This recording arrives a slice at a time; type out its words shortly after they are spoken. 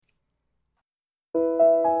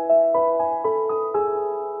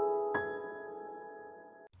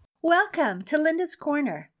Welcome to Linda's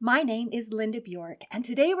Corner. My name is Linda Bjork, and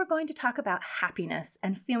today we're going to talk about happiness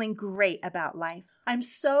and feeling great about life. I'm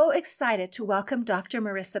so excited to welcome Dr.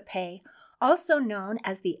 Marissa Pei, also known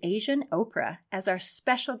as the Asian Oprah, as our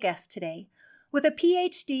special guest today. With a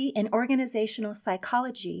PhD in organizational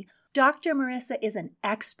psychology, Dr. Marissa is an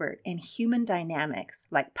expert in human dynamics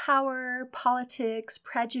like power, politics,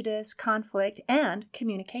 prejudice, conflict, and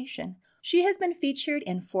communication. She has been featured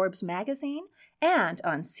in Forbes magazine and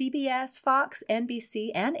on CBS, Fox, NBC,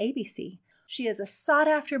 and ABC. She is a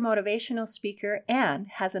sought-after motivational speaker and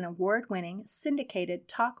has an award-winning syndicated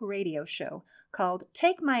talk radio show called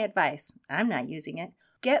Take My Advice, I'm not using it,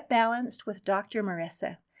 Get Balanced with Dr.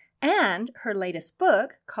 Marissa. And her latest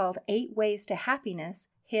book, called 8 Ways to Happiness,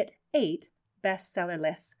 hit 8 bestseller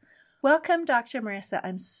lists. Welcome, Dr. Marissa.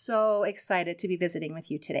 I'm so excited to be visiting with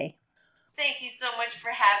you today. Thank you so much for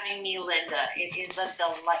having me, Linda. It is a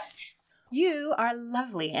delight. You are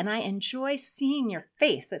lovely, and I enjoy seeing your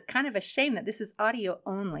face. It's kind of a shame that this is audio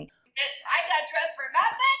only. I got dressed for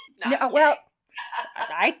nothing? No, well,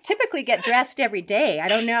 I typically get dressed every day. I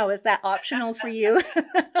don't know. Is that optional for you?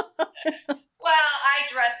 Well, I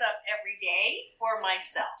dress up every day for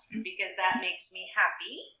myself because that makes me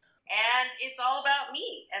happy, and it's all about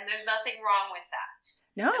me, and there's nothing wrong with that.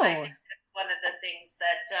 No. And I think that's one of the things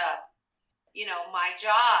that my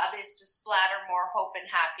job is to splatter more hope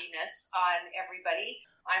and happiness on everybody.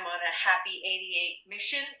 I'm on a Happy 88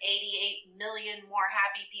 mission, 88 million more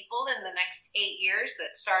happy people in the next 8 years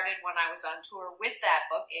that started when I was on tour with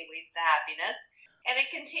that book, 8 Ways to Happiness. And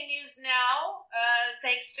it continues now,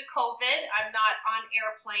 thanks to COVID. I'm not on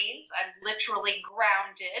airplanes. I'm literally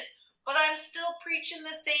grounded, but I'm still preaching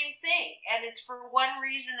the same thing. And it's for one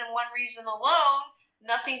reason and one reason alone.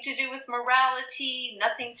 Nothing to do with morality,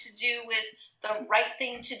 nothing to do with the right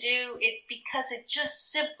thing to do. It's because it just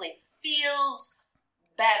simply feels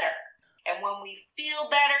better. And when we feel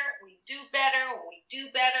better, we do better. When we do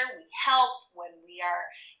better, we help. When we are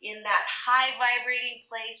in that high vibrating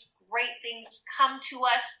place, great things come to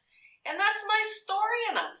us. And that's my story,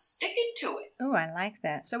 and I'm sticking to it. Oh, I like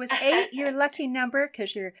that. So is 8 your lucky number?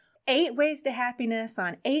 Because you're 8 Ways to Happiness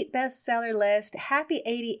on 8 bestseller list, Happy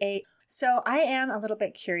 88. So I am a little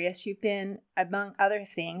bit curious. You've been, among other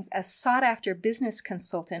things, a sought-after business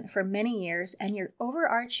consultant for many years, and your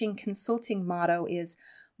overarching consulting motto is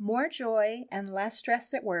more joy and less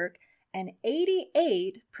stress at work and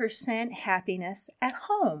 88% happiness at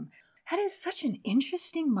home. That is such an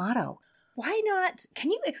interesting motto. Why not?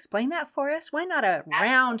 Can you explain that for us? Why not a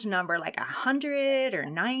round number like 100 or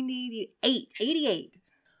 90? 88.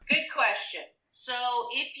 Good question. So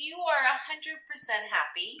if you are 100%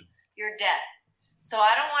 happy, you're dead. So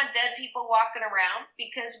I don't want dead people walking around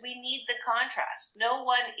because we need the contrast. No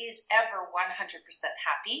one is ever 100%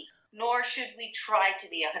 happy, nor should we try to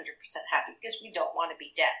be 100% happy because we don't want to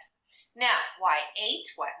be dead. Now, why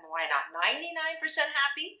 8? Why not 99%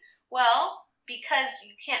 happy? Well, because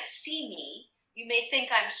you can't see me, you may think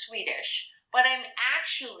I'm Swedish, but I'm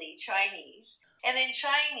actually Chinese. And in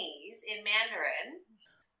Chinese, in Mandarin,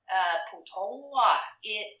 普通话,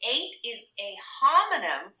 8 is a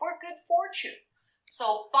homonym for good fortune.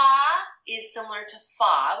 So 8 is similar to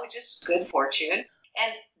fa, which is good fortune,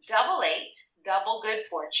 and 88, double good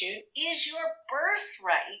fortune, is your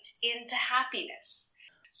birthright into happiness.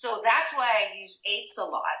 So that's why I use 8s a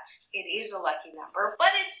lot. It is a lucky number,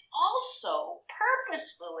 but it's also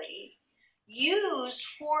purposefully used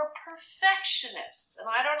for perfectionists. And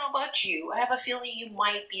I don't know about you, I have a feeling you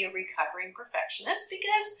might be a recovering perfectionist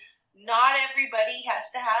because not everybody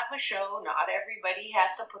has to have a show, not everybody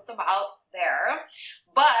has to put them out there.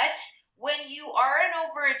 But when you are an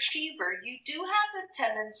overachiever, you do have the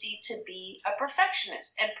tendency to be a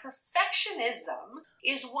perfectionist. And perfectionism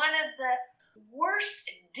is one of the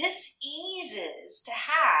worst diseases to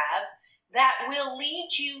have that will lead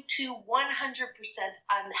you to 100%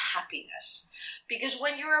 unhappiness. Because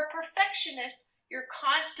when you're a perfectionist, you're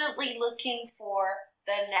constantly looking for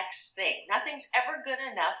the next thing. Nothing's ever good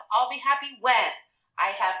enough. I'll be happy when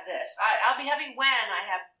I have this. I'll be happy when I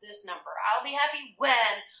have this number. I'll be happy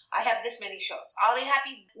when I have this many shows. I'll be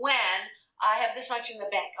happy when I have this much in the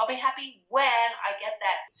bank. I'll be happy when I get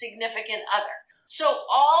that significant other. So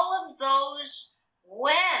all of those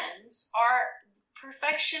whens are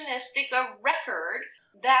perfectionistic, a record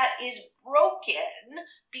that is broken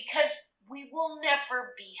because we will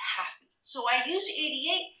never be happy. So I use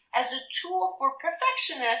 88 as a tool for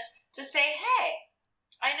perfectionists to say, hey,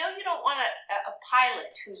 I know you don't want a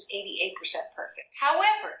pilot who's 88% perfect.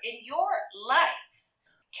 However, in your life,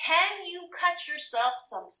 can you cut yourself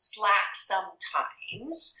some slack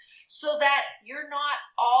sometimes so that you're not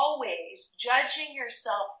always judging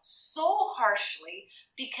yourself so harshly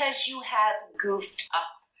because you have goofed up.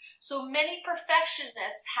 So many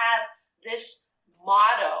perfectionists have this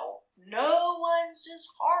motto: no one's as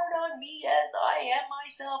hard on me as I am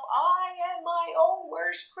myself. I am my own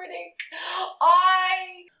worst critic.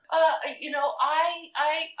 I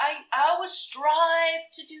always strive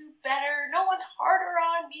to do better. No one's harder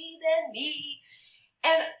on me than me.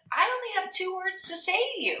 And I only have 2 words to say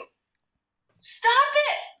to you. Stop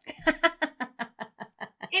it.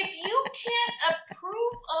 If you can't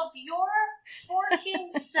approve of your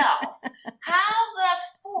forking self, how the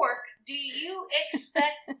fork do you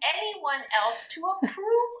expect anyone else to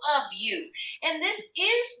approve of you? And this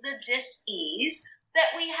is the dis-ease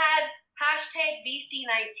that we had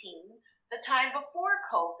 #BC19, the time before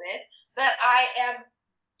COVID, that I am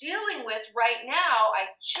dealing with right now. I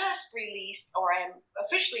just released, or I am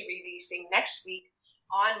officially releasing next week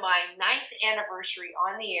on my 9th anniversary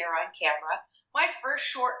on the air on camera, my first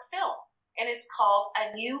short film. And it's called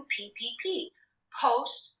A New PPP,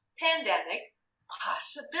 Post-Pandemic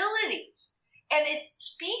Possibilities. And it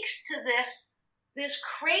speaks to this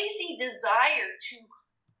crazy desire to,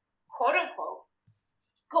 quote unquote,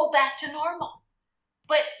 go back to normal.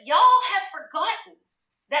 But y'all have forgotten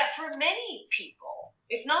that for many people,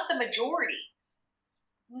 if not the majority,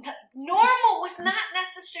 normal was not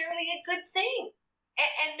necessarily a good thing.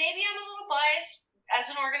 And maybe I'm a little biased as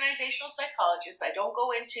an organizational psychologist. I don't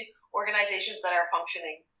go into organizations that are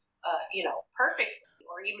functioning, perfectly,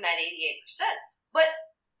 or even at 88%. But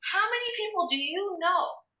how many people do you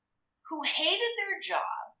know who hated their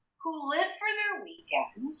job, who lived for their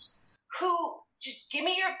weekends, who just give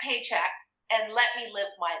me your paycheck and let me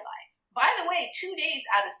live my life? By the way, 2 days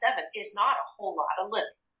out of 7 is not a whole lot of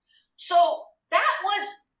living. So that was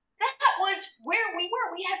where we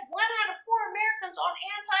were. We had 1 out of 4 Americans on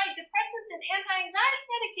antidepressants and anti-anxiety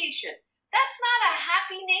medication. That's not a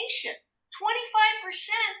happy nation. 25%,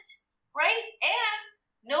 right? And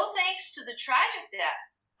no thanks to the tragic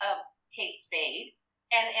deaths of Kate Spade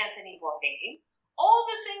and Anthony Bourdain, all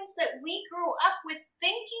the things that we grew up with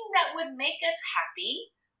thinking that would make us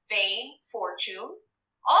happy, fame, fortune,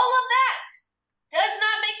 all of that does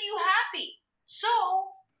not make you happy.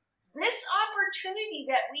 So this opportunity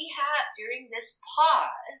that we have during this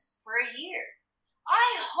pause for a year,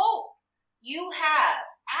 I hope you have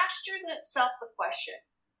asked yourself the question,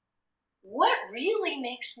 what really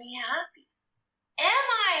makes me happy? Am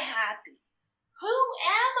I happy? Who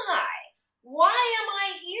am I? Why am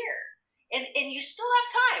I here? And you still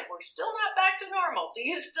have time. We're still not back to normal, so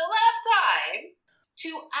you still have time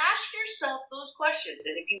to ask yourself those questions.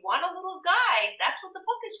 And if you want a little guide, that's what the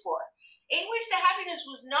book is for. 8 Ways to Happiness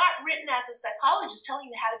was not written as a psychologist telling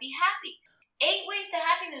you how to be happy. 8 Ways to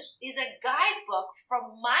Happiness is a guidebook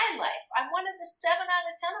from my life. I'm one of the 7 out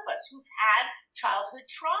of 10 of us who've had childhood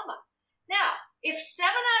trauma. Now, if 7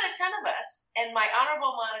 out of 10 of us, and my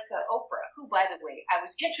Honorable Monica Oprah, who, by the way, I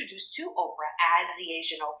was introduced to Oprah as the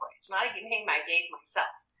Asian Oprah. It's not a name I gave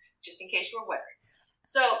myself, just in case you were wondering.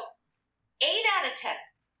 So, 8 out of 10.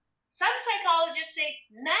 Some psychologists say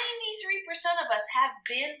 93% of us have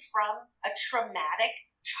been from a traumatic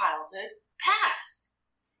childhood past.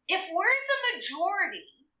 If we're the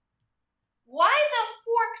majority, why the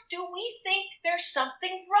fork do we think there's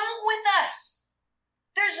something wrong with us?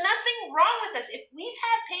 There's nothing wrong with us. If we've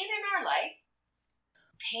had pain in our life,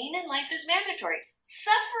 pain in life is mandatory.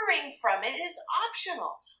 Suffering from it is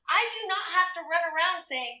optional. I do not have to run around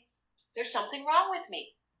saying, there's something wrong with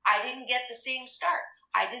me. I didn't get the same start.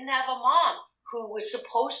 I didn't have a mom who was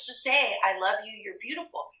supposed to say, I love you, you're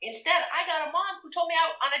beautiful. Instead, I got a mom who told me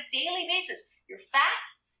out on a daily basis, you're fat,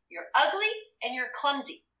 you're ugly, and you're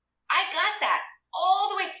clumsy. I got that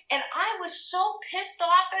all the way. And I was so pissed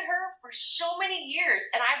off at her for so many years.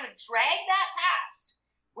 And I would drag that past,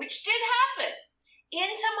 which did happen,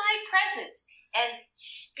 into my present and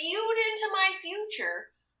spewed into my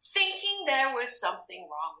future, thinking there was something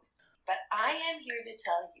wrong with me. But I am here to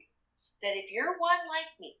tell you that if you're one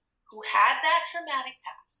like me who had that traumatic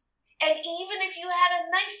past, and even if you had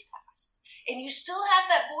a nice past, and you still have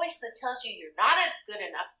that voice that tells you you're not good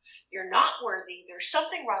enough, you're not worthy, there's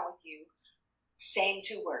something wrong with you, same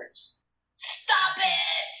 2 words. Stop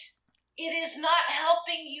it! It is not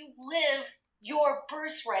helping you live your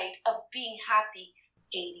birthright of being happy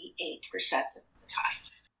 88% of the time.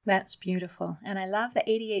 That's beautiful. And I love the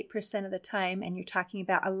 88% of the time. And you're talking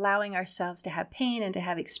about allowing ourselves to have pain and to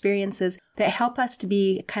have experiences that help us to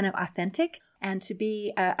be kind of authentic and to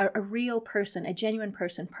be a real person, a genuine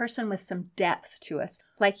person with some depth to us.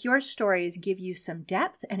 Like your stories give you some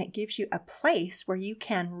depth, and it gives you a place where you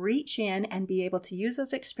can reach in and be able to use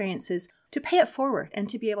those experiences to pay it forward and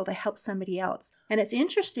to be able to help somebody else. And it's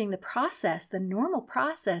interesting, the process, the normal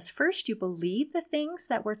process. First, you believe the things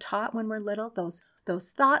that we're taught when we're little,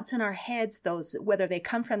 those thoughts in our heads, those, whether they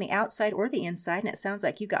come from the outside or the inside, and it sounds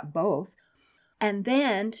like you got both. And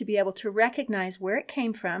then to be able to recognize where it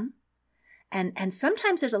came from. And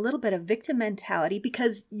sometimes there's a little bit of victim mentality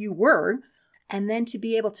because you were, and then to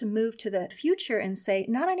be able to move to the future and say,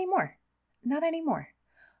 not anymore, not anymore.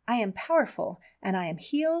 I am powerful, and I am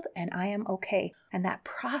healed, and I am okay. And that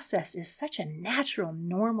process is such a natural,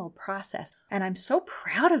 normal process. And I'm so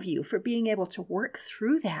proud of you for being able to work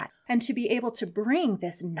through that and to be able to bring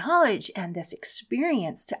this knowledge and this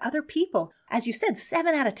experience to other people. As you said,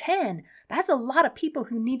 7 out of 10. That's a lot of people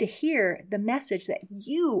who need to hear the message that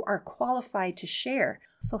you are qualified to share.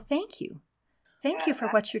 So thank you. Thank you for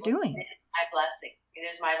what you're doing. It is my blessing. It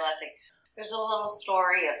is my blessing. There's a little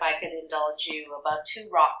story, if I could indulge you, about 2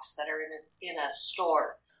 rocks that are in a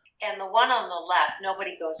store. And the one on the left,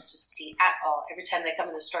 nobody goes to see at all. Every time they come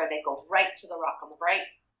in the store, they go right to the rock on the right.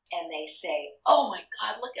 And they say, oh my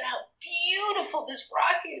God, look at how beautiful this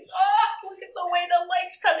rock is. Oh, look at the way the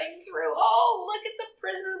light's coming through. Oh, look at the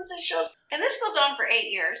prisms it shows. And this goes on for 8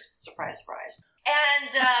 years. Surprise, surprise.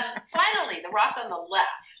 And finally, the rock on the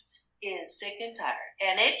left is sick and tired.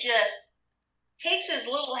 And it just takes his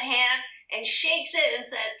little hand and shakes it and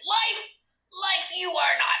says, life, you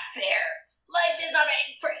are not fair. Life is not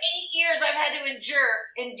fair. For 8 years, I've had to endure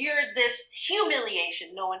this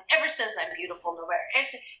humiliation. No one ever says I'm beautiful,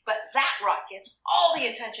 but that rock gets all the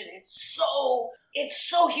attention. It's so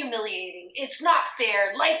humiliating. It's not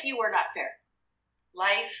fair. Life, you are not fair.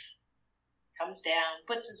 Life comes down,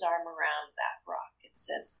 puts his arm around that rock. It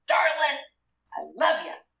says, darling, I love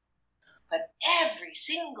you. But every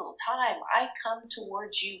single time I come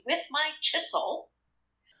towards you with my chisel,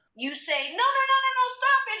 you say, no,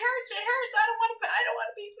 stop, it hurts, I don't want to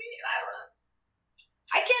be beat,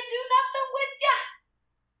 I can't do nothing with ya.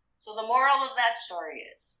 So the moral of that story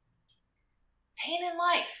is, pain in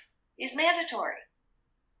life is mandatory.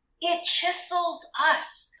 It chisels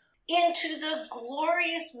us into the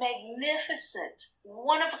glorious, magnificent,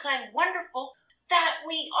 one-of-a-kind, wonderful that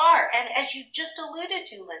we are. And as you just alluded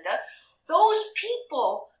to, Linda, those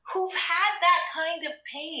people who've had that kind of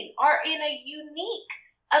pain are in a unique,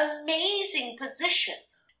 amazing position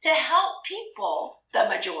to help people, the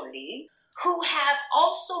majority, who have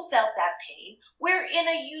also felt that pain. We're in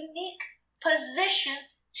a unique position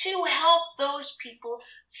to help those people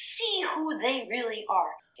see who they really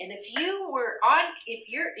are. And if you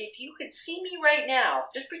could see me right now,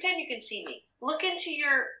 just pretend you can see me. Look into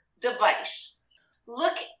your device.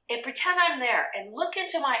 Look and pretend I'm there and look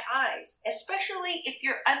into my eyes, especially if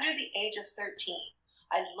you're under the age of 13.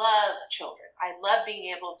 I love children. I love being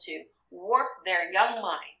able to warp their young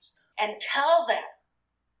minds and tell them,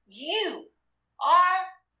 you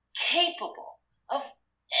are capable of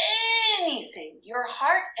anything your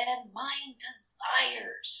heart and mind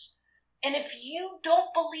desires. And if you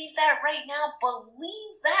don't believe that right now,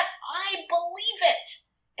 believe that I believe it.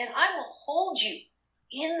 And I will hold you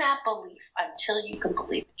in that belief until you can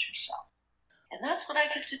believe it yourself. And that's what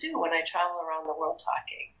I get to do when I travel around the world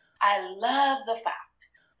talking. I love the fact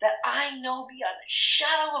that I know beyond a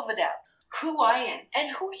shadow of a doubt who I am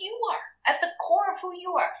and who you are, at the core of who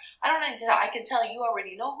you are. I don't need to tell, I can tell you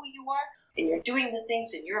already know who you are, and you're doing the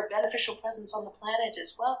things, and you're a beneficial presence on the planet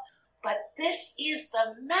as well. But this is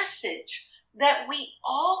the message that we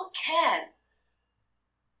all can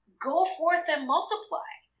go forth and multiply.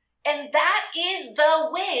 And that is the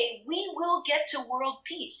way we will get to world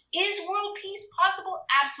peace. Is world peace possible?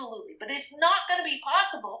 Absolutely. But it's not going to be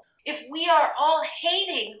possible if we are all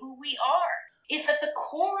hating who we are. If at the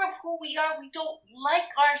core of who we are, we don't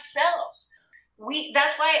like ourselves.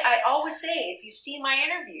 That's why I always say, if you've seen my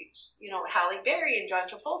interviews, Halle Berry and John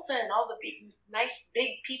Travolta and all the nice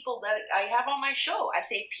big people that I have on my show, I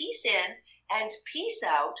say peace in and peace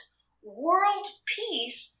out, world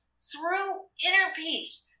peace through inner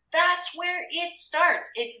peace. That's where it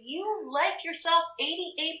starts. If you like yourself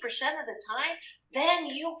 88% of the time, then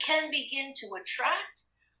you can begin to attract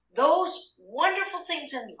those wonderful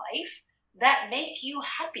things in life that make you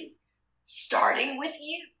happy, starting with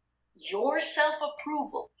you. Your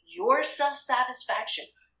self-approval, your self-satisfaction,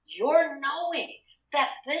 your knowing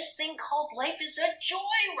that this thing called life is a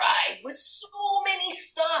joyride with so many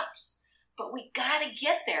stops. But we gotta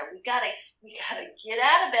get there. We gotta get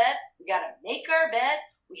out of bed. We gotta make our bed.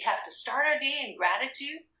 We have to start our day in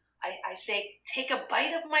gratitude. I say, take a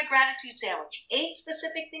bite of my gratitude sandwich. 8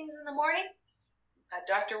 specific things in the morning.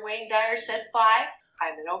 Dr. Wayne Dyer said 5.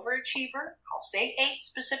 I'm an overachiever. I'll say 8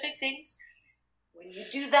 specific things. When you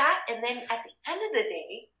do that, and then at the end of the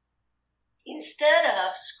day, instead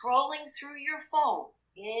of scrolling through your phone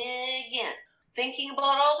again, thinking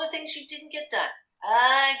about all the things you didn't get done,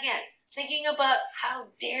 again, thinking about how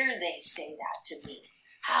dare they say that to me?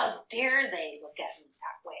 How dare they look at me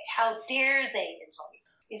that way? How dare they insult me?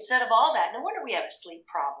 Instead of all that, no wonder we have a sleep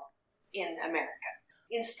problem in America.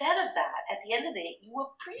 Instead of that, at the end of the day, you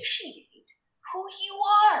appreciate who you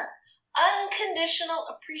are. Unconditional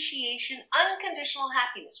appreciation, unconditional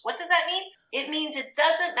happiness. What does that mean? It means it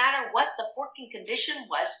doesn't matter what the forking condition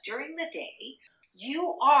was during the day.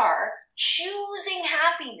 You are choosing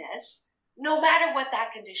happiness no matter what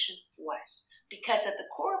that condition was. Because at the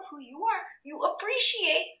core of who you are, you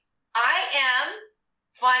appreciate, I am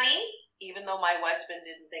funny, even though my husband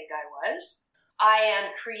didn't think I was. I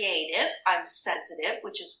am creative. I'm sensitive,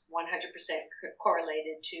 which is 100%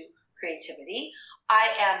 correlated to creativity.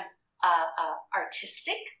 I am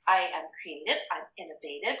artistic. I am creative. I'm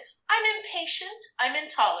innovative. I'm impatient. I'm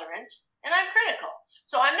intolerant. And I'm critical.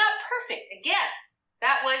 So I'm not perfect. Again,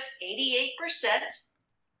 that was 88%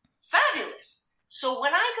 fabulous. So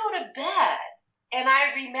when I go to bed and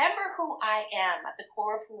I remember who I am at the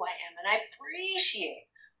core of who I am, and I appreciate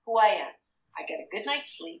who I am, I get a good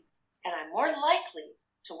night's sleep, and I'm more likely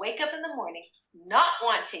to wake up in the morning not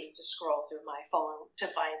wanting to scroll through my phone to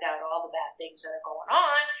find out all the bad things that are going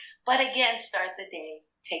on, but again, start the day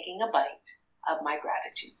taking a bite of my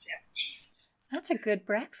gratitude sandwich. That's a good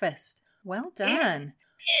breakfast. Well done.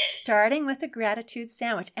 Starting with the gratitude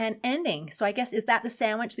sandwich and ending. So I guess, is that the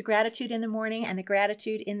sandwich, the gratitude in the morning and the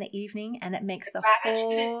gratitude in the evening, and it makes the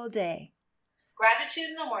whole day? Gratitude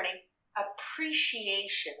in the morning,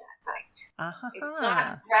 appreciation at night. Uh-huh. It's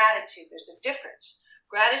not gratitude. There's a difference.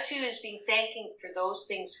 Gratitude is being thanking for those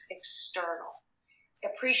things external.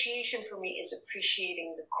 Appreciation for me is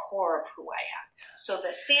appreciating the core of who I am. So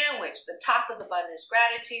the sandwich, the top of the bun is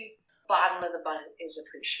gratitude, bottom of the bun is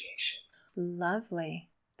appreciation. Lovely.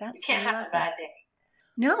 That's you can't lovely. have a bad day.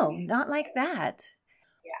 No, not like that.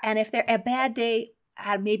 Yeah. And if they're a bad day,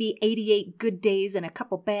 maybe 88 good days and a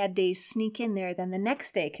couple bad days sneak in there, then the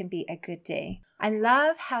next day can be a good day. I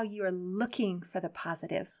love how you're looking for the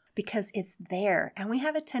positive because it's there. And we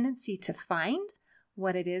have a tendency to find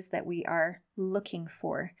what it is that we are looking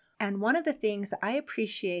for. And one of the things I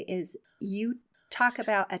appreciate is you talk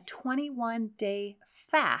about a 21-day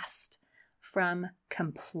fast from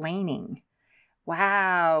complaining.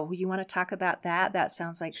 Wow. You want to talk about that? That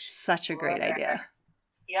sounds like such a great idea.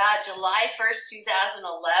 Yeah, July 1st, 2011,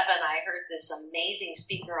 I heard this amazing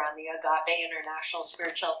speaker on the Agape International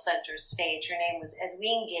Spiritual Center stage. Her name was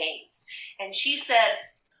Edwene Gaines. And she said,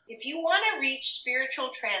 if you want to reach spiritual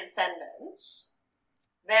transcendence,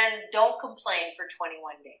 then don't complain for 21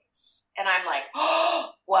 days. And I'm like,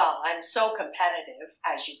 oh, well, I'm so competitive,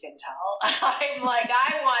 as you can tell. I'm like,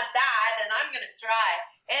 I want that, and I'm going to try.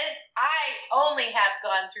 And I only have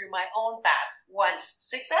gone through my own fast once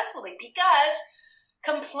successfully because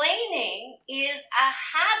complaining is a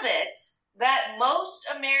habit that most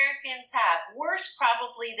Americans have, worse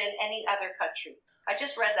probably than any other country. I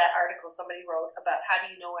just read that article somebody wrote about how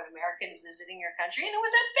do you know an American is visiting your country, and it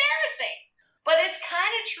was embarrassing. But it's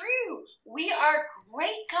kind of true. We are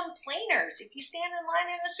great complainers. If you stand in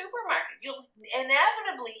line in a supermarket, you'll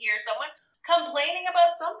inevitably hear someone complaining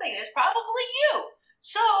about something. It's probably you.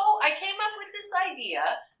 So I came up with this idea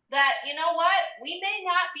that, you know what, we may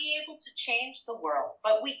not be able to change the world,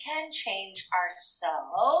 but we can change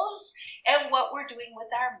ourselves and what we're doing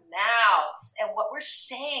with our mouths and what we're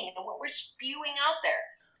saying and what we're spewing out there.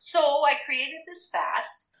 So I created this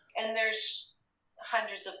fast, and there's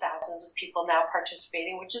hundreds of thousands of people now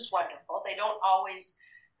participating, which is wonderful. They don't always,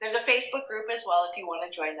 there's a Facebook group as well if you want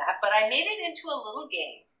to join that, but I made it into a little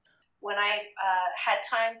game when I had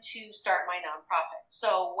time to start my nonprofit.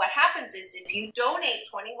 So what happens is if you donate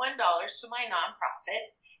 $21 to my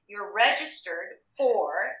nonprofit, you're registered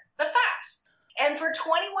for the fast. And for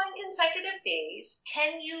 21 consecutive days,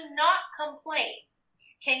 can you not complain?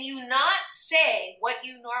 Can you not say what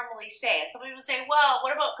you normally say? And somebody will say, well,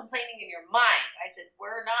 what about complaining in your mind? I said,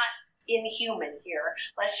 we're not inhuman here.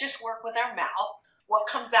 Let's just work with our mouth. What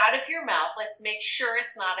comes out of your mouth, let's make sure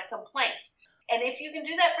it's not a complaint. And if you can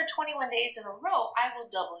do that for 21 days in a row, I will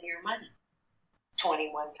double your money.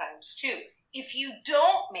 21 times 2. If you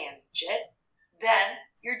don't manage it, then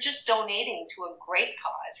you're just donating to a great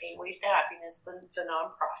cause, Eight Ways to Happiness, the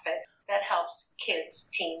nonprofit that helps kids,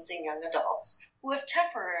 teens, and young adults who have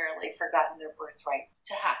temporarily forgotten their birthright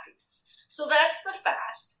to happiness. So that's the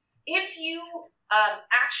fast. if you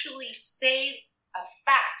actually say a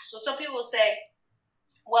fact, so some people will say,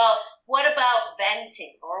 well, what about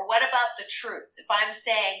venting? Or what about the truth? If I'm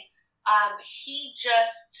saying, he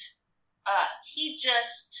just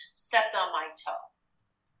stepped on my toe.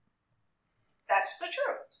 That's the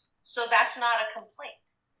truth. So that's not a complaint.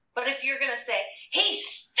 But if you're going to say, he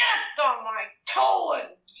stepped on my toe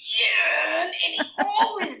again, and he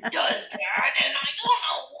always does that, and I don't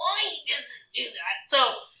know why he doesn't do that.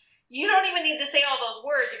 So you don't even need to say all those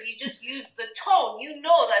words. If you just use the tone, you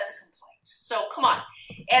know that's a complaint. So come on.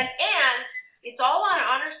 And it's all on an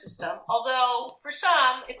honor system, although for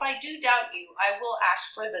some, if I do doubt you, I will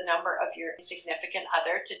ask for the number of your significant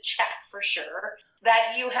other to check for sure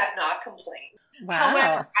that you have not complained. Wow.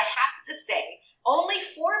 However, I have to say, only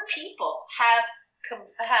 4 people have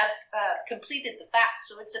completed the fast,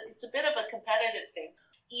 so it's a bit of a competitive thing.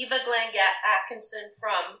 Eva Glenn Atkinson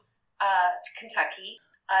from Kentucky,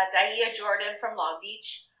 Daia Jordan from Long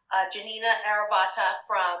Beach, Janina Arabata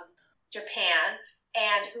from Japan,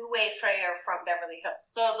 and Uwe Freyer from Beverly Hills.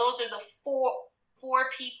 So those are the four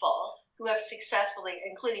people who have successfully,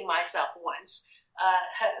 including myself once,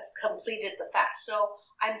 have completed the fast. So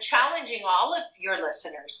I'm challenging all of your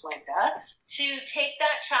listeners, Linda, to take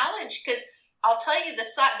that challenge, because I'll tell you the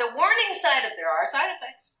warning side of, there are side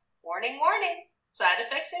effects. Warning, warning. Side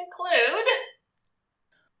effects include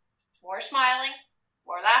more smiling,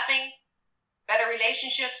 more laughing, better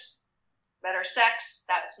relationships, better sex.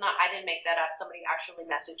 I didn't make that up. Somebody actually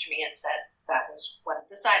messaged me and said that was one of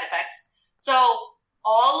the side effects. So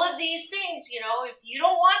all of these things, if you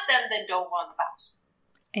don't want them, then don't want the fast.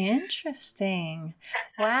 Interesting.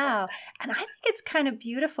 Wow. And I think it's kind of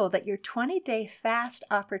beautiful that your 20-day fast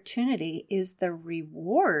opportunity is the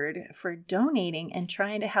reward for donating and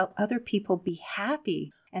trying to help other people be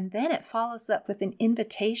happy. And then it follows up with an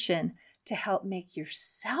invitation to help make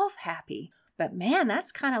yourself happy. But man,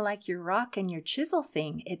 that's kind of like your rock and your chisel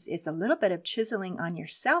thing. It's a little bit of chiseling on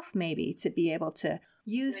yourself, maybe, to be able to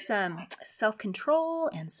use some self-control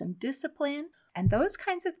and some discipline. And those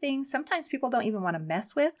kinds of things, sometimes people don't even want to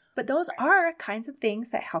mess with, but those are kinds of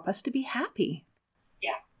things that help us to be happy.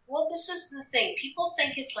 Yeah. Well, this is the thing. People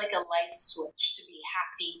think it's like a light switch to be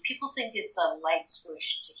happy. People think it's a light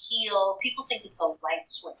switch to heal. People think it's a light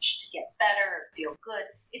switch to get better or feel good.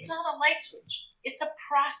 It's not a light switch. It's a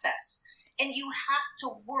process. And you have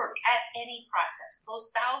to work at any process. Those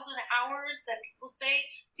 1,000 hours that people say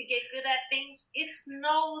to get good at things, it's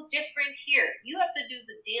no different here. You have to do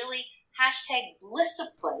the daily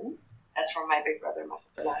 #blisscipline, as from my big brother,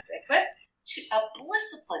 Michael Bernard Bigfoot,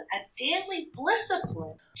 a daily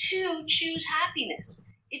blisscipline to choose happiness.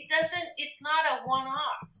 It's not a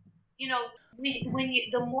one-off.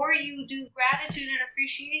 The more you do gratitude and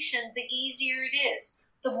appreciation, the easier it is.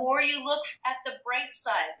 The more you look at the bright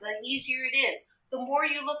side, the easier it is. The more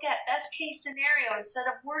you look at best case scenario instead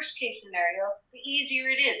of worst case scenario, the easier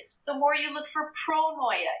it is. The more you look for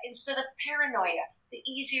pronoia instead of paranoia, the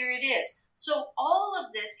easier it is. So all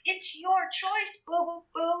of this, it's your choice, boo, boo,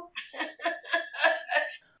 boo.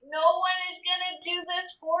 No one is going to do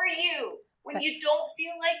this for you. When you don't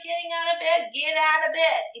feel like getting out of bed, get out of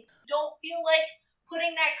bed. If you don't feel like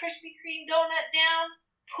putting that Krispy Kreme donut down,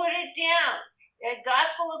 put it down.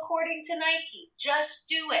 Gospel according to Nike, just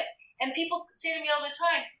do it. And people say to me all the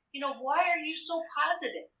time, why are you so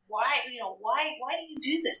positive? Why do you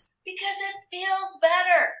do this? Because it feels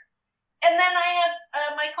better. And then I have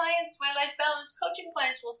my clients, my life balance coaching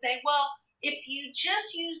clients will say, well, if you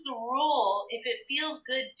just use the rule, if it feels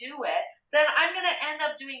good, do it, then I'm going to end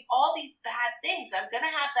up doing all these bad things. I'm going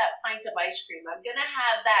to have that pint of ice cream. I'm going to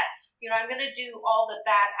have that, I'm going to do all the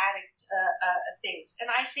bad addict things. And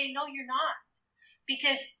I say, no, you're not.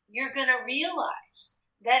 Because you're going to realize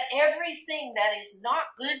that everything that is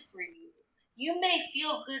not good for you, you may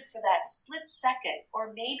feel good for that split second,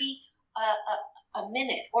 or maybe a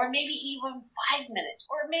minute, or maybe even 5 minutes,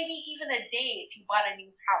 or maybe even a day if you bought a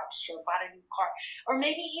new house or bought a new car, or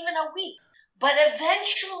maybe even a week. But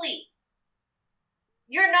eventually,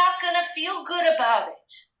 you're not going to feel good about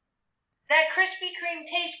it. That Krispy Kreme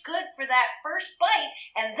tastes good for that first bite,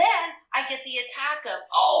 and then I get the attack of,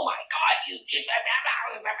 oh my God, you did that,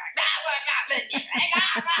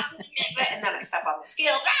 and then I step on the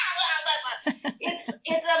scale.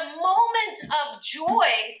 It's a moment of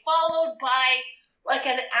joy followed by like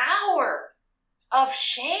an hour of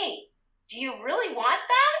shame. Do you really want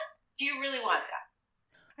that? Do you really want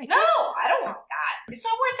that? No, I don't want that. It's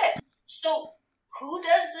not worth it. So who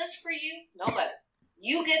does this for you? Nobody.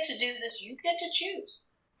 You get to do this. You get to choose.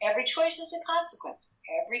 Every choice has a consequence.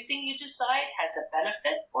 Everything you decide has a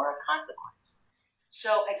benefit or a consequence.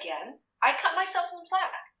 So again, I cut myself some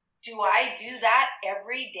slack. Do I do that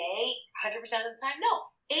every day, 100% of the time? No.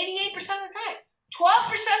 88% of the time.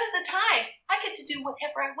 12% of the time, I get to do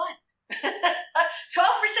whatever I want. 12%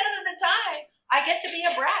 of the time, I get to be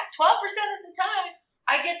a brat. 12% of the time,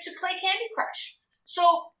 I get to play Candy Crush.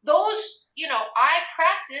 So those, I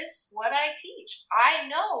practice what I teach. I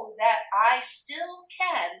know that I still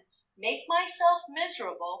can make myself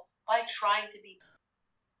miserable by trying to be.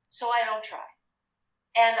 So I don't try.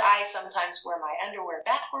 And I sometimes wear my underwear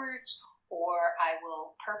backwards, or I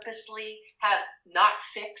will purposely have not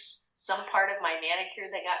fix some part of my manicure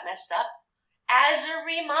that got messed up as a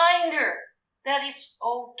reminder that it's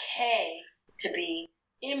okay to be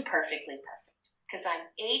imperfectly perfect, because I'm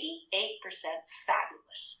 88%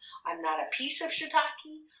 fabulous. I'm not a piece of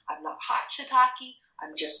shiitake. I'm not hot shiitake.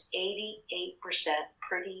 I'm just 88%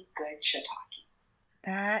 pretty good shiitake.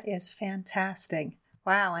 That is fantastic.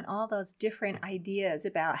 Wow, and all those different ideas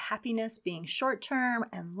about happiness being short-term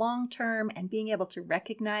and long-term, and being able to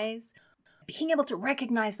recognize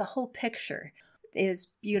the whole picture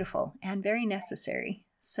is beautiful and very necessary.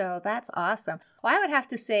 So that's awesome. Well, I would have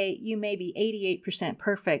to say you may be 88%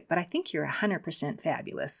 perfect, but I think you're 100%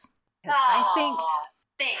 fabulous. I think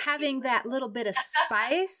having that little bit of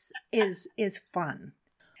spice is fun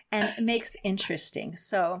and it makes interesting.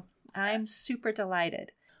 So I'm super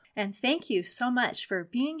delighted. And thank you so much for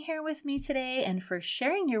being here with me today and for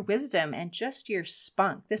sharing your wisdom and just your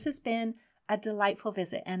spunk. This has been a delightful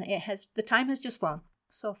visit, and the time has just flown.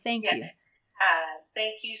 So thank you. Yes,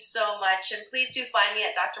 thank you so much. And please do find me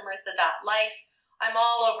at drmarissa.life. I'm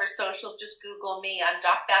all over social. Just Google me. I'm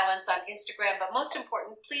Doc Balance on Instagram. But most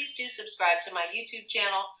important, please do subscribe to my YouTube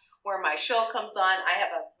channel where my show comes on. I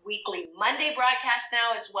have a weekly Monday broadcast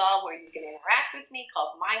now as well, where you can interact with me,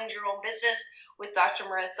 called Mind Your Own Business with Dr.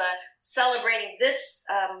 Marissa, celebrating this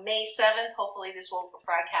May 7th. Hopefully this will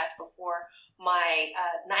broadcast before my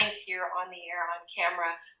 9th year on the air on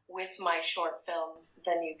camera with my short film,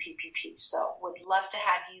 The New PPP. So would love to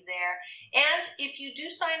have you there. And if you do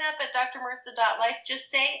sign up at drmarissa.life,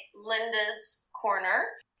 just say Linda's Corner,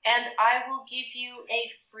 and I will give you a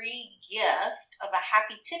free gift of a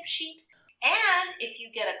happy tip sheet. And if you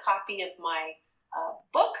get a copy of my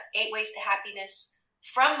book, 8 Ways to Happiness,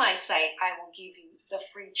 from my site, I will give you the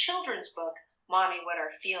free children's book, Mommy, What Are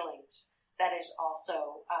Feelings? That is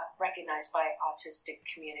also recognized by autistic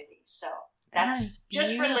communities. So that's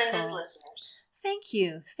just for Linda's listeners. Thank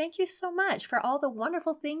you. Thank you so much for all the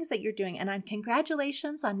wonderful things that you're doing. And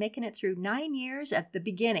congratulations on making it through 9 years at the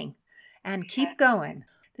beginning. And keep going.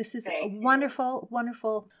 This is a wonderful,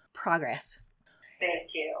 wonderful progress. Thank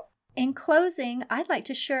you. In closing, I'd like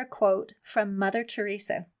to share a quote from Mother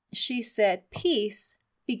Teresa. She said, "Peace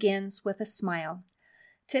begins with a smile."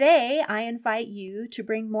 Today, I invite you to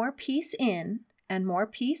bring more peace in and more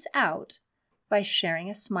peace out by sharing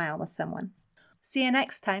a smile with someone. See you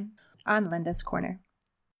next time on Linda's Corner.